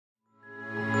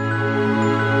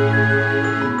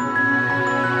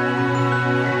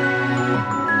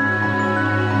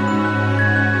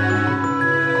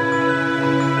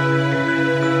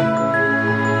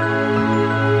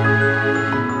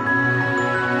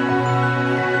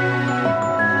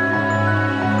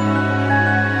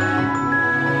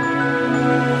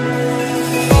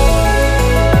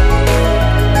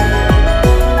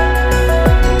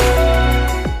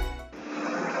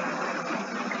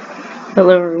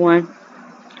Hello everyone,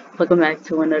 welcome back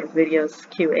to another video. It's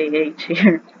QAH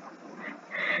here.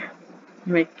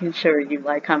 Making sure you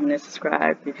like, comment, and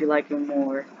subscribe if you like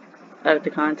more of the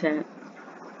content.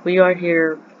 We are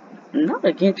here, not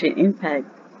a Genshin Impact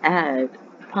ad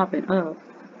popping up.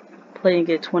 Play and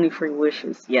get 20 free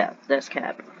wishes. Yeah, that's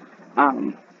cap.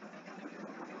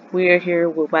 We are here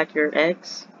with Whack Your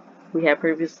Ex. We have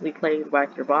previously played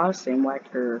Whack Your Boss and Whack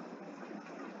Your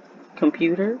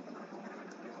Computer.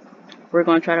 We're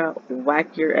going to try to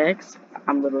Whack Your Ex.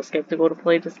 I'm a little skeptical to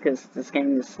play this because this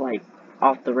game is like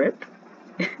off the rip.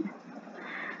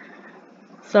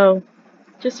 So,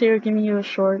 just here giving you a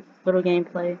short little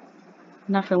gameplay.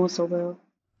 Not feeling so well.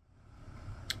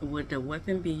 Would the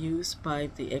weapon be used by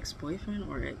the ex-boyfriend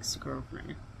or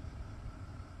ex-girlfriend?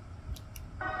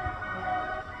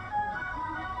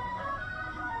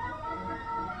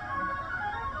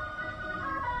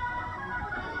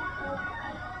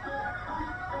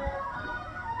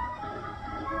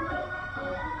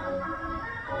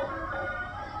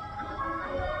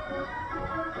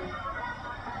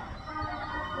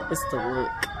 It's the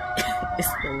look. It's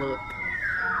the look.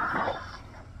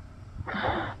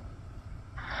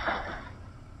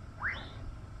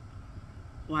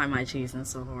 Why am I cheesing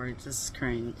so hard? This is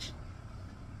cringe.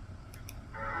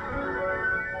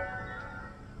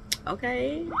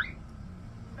 Okay.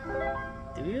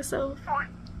 Do yourself.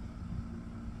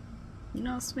 You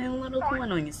know, spend a little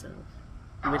coin on yourself.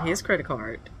 With his credit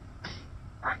card.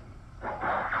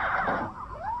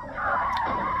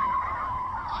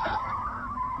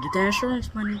 Get that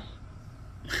insurance money.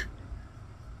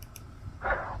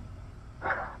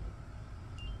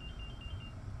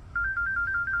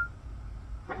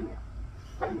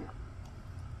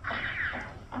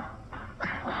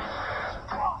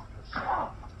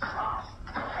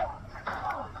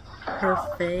 Her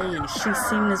face. She's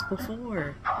seen this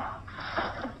before.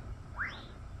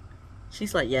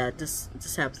 She's like, yeah, this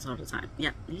happens all the time.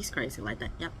 Yep, he's crazy like that.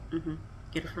 Yep,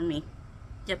 Get her from me.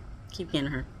 Yep, keep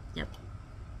getting her. Yep.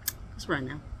 Let's run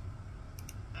now.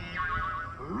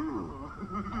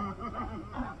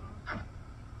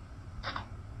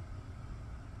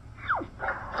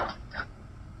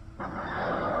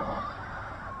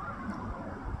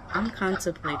 I'm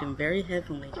contemplating very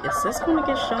heavily. Is this going to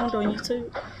get shown on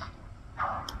YouTube?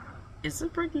 Is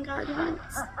it breaking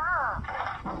guidelines?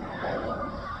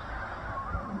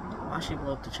 Why she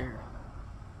blow up the chair?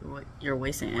 You're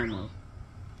wasting ammo.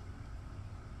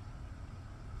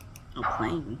 A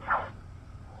plane.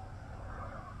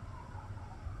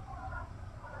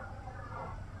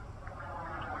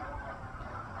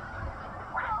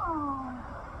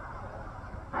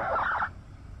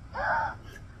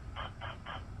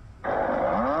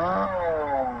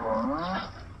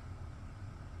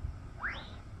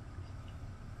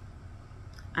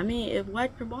 I mean, if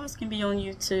Whack Your Boss can be on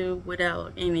YouTube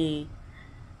without any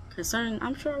concern,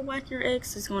 I'm sure Whack Your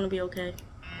Ex is going to be okay.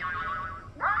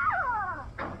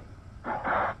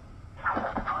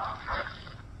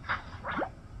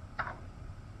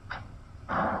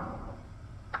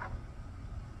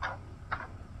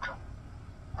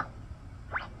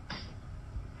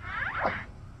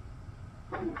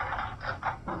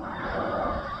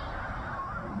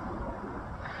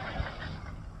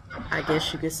 I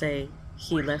guess you could say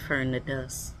he left her in the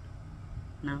dust.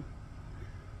 No?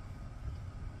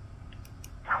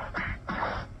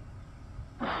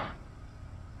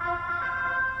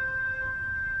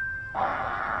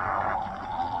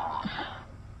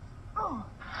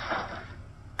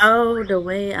 Oh, the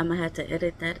way I'm gonna have to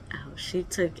edit that out. She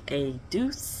took a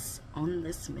deuce on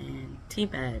this man.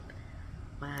 Teabag.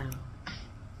 Wow.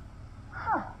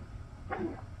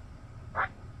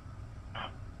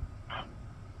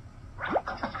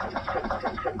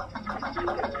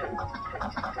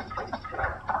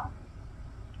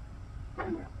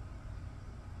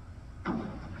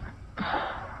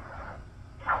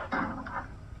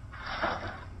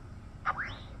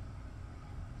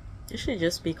 This should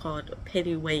just be called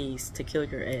Petty Ways to Kill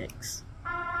Your Ex.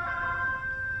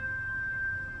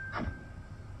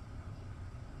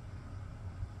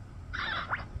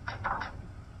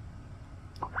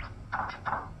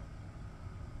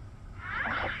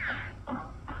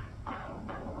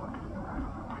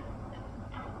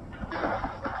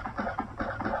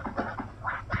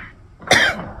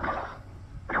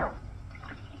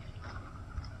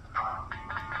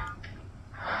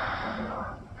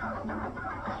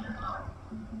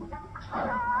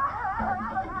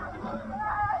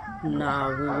 Nah,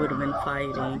 we would have been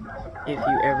fighting if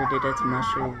you ever did that to my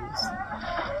shoes.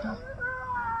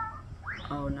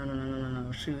 Oh,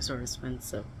 no. Shoes are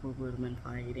expensive. We would have been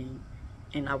fighting.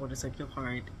 And I would have took your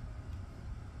card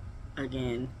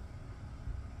again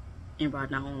and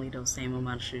brought not only the same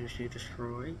amount of shoes you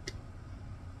destroyed,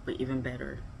 but even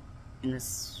better, and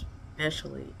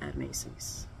especially at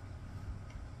Macy's.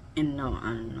 And no,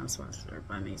 I'm not sponsored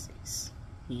by Macy's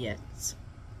yet.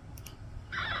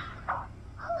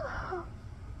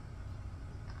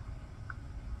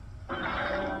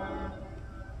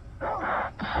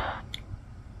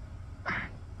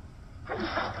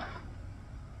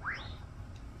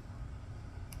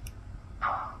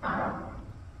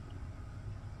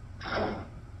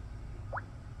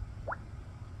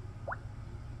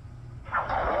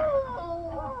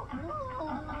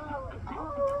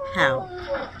 How?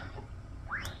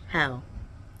 How?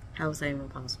 How is that even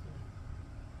possible?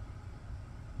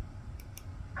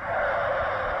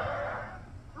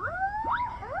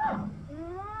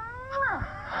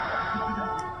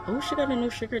 Oh, she got a new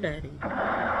sugar daddy.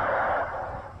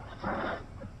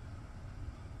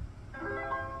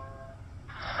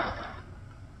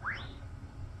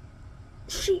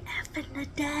 She effing the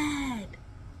dad.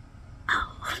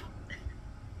 Oh.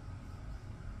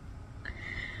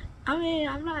 I mean,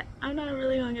 I'm not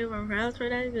really gonna give her props for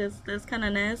that because that's kind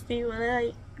of nasty. But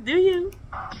like, do you?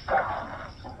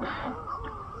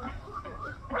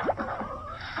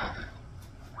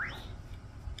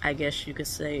 I guess you could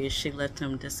say she left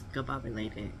him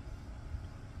discombobulated.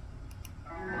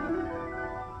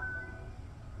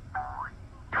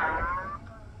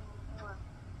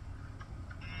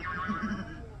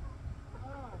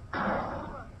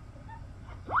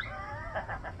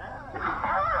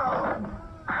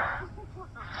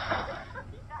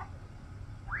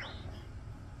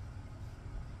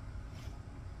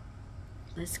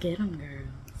 Let's get them,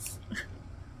 girls.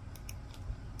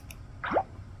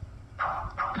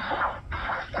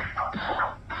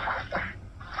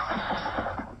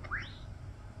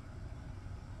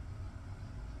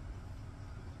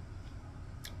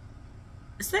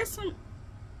 Is that some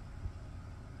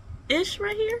ish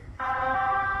right here?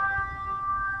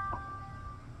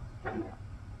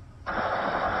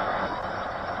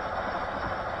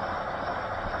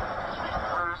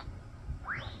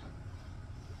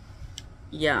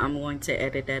 Yeah, I'm going to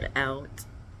edit that out.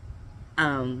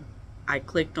 I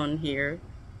clicked on here.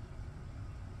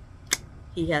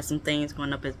 He has some things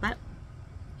going up his butt.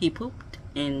 He pooped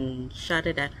and shot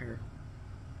it at her.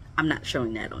 I'm not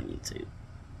showing that on YouTube.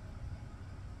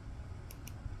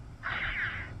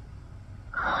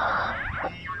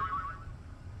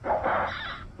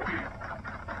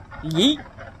 Yeet.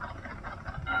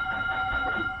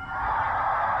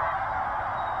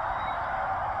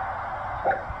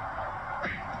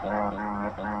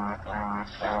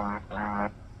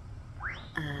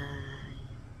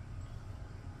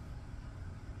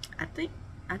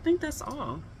 I think that's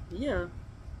all. Yeah.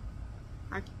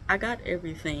 I got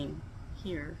everything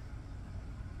here.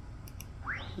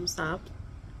 Stop.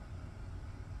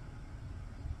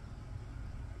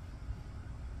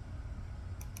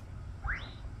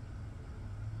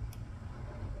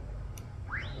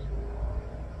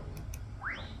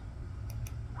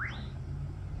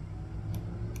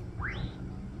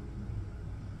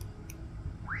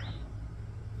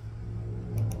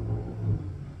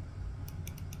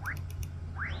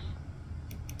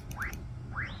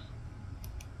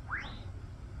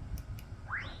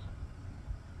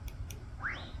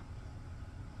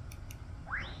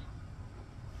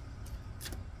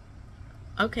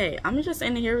 Okay, I'm just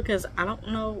in here because I don't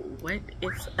know what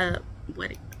it's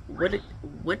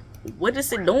what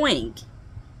is it doing?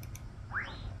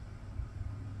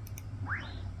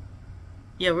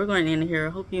 Yeah, we're going in here.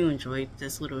 I hope you enjoyed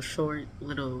this little short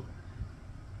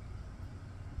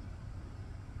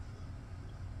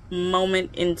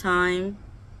moment in time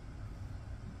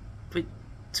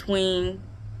between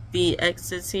the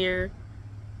exits here.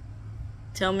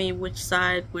 Tell me which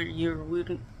side were you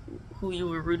rooting, who you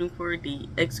were rooting for, the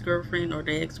ex-girlfriend or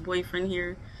the ex-boyfriend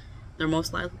here. They're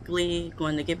most likely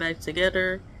going to get back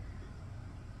together,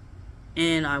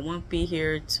 and I won't be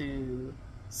here to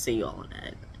see all of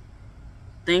that.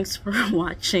 Thanks for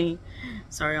watching.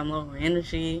 Sorry I'm low on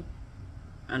energy,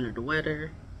 under the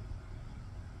weather.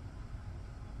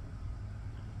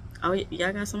 Oh,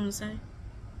 y'all got something to say?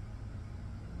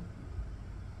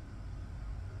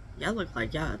 Y'all look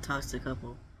like y'all a toxic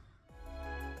couple.